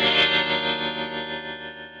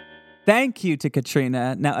 Thank you to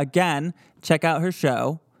Katrina. Now, again, check out her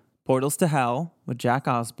show, Portals to Hell with Jack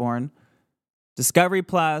Osbourne, Discovery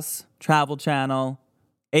Plus, Travel Channel,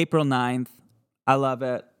 April 9th. I love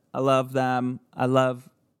it. I love them. I love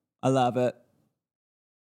it.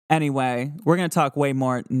 Anyway, we're going to talk way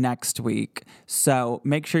more next week. So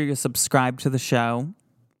make sure you subscribe to the show.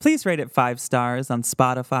 Please rate it 5 stars on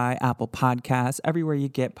Spotify, Apple Podcasts, everywhere you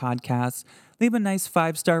get podcasts. Leave a nice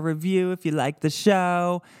 5-star review if you like the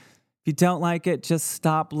show. If you don't like it, just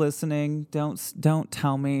stop listening. Don't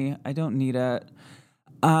tell me. I don't need it.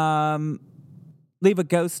 Leave a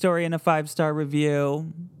ghost story and a 5-star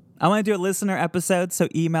review. I want to do a listener episode, so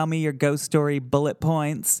email me your ghost story bullet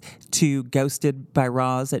points to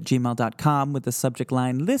ghostedbyroz@gmail.com with the subject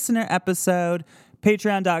line listener episode.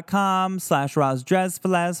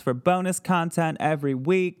 Patreon.com/RozDresfiles for bonus content every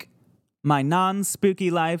week. My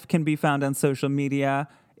non-spooky life can be found on social media,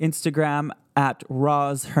 Instagram at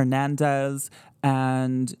Roz Hernandez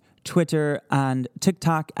and Twitter and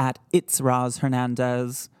TikTok at It's Roz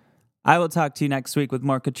Hernandez. I will talk to you next week with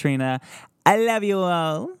more Katrina. I love you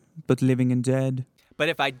all, but living and dead. But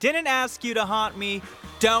if I didn't ask you to haunt me,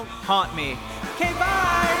 don't haunt me. Okay,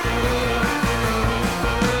 bye!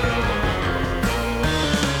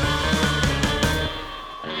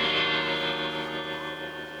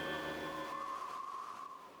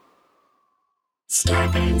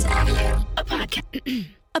 Starburns Audio.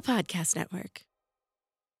 A podcast network.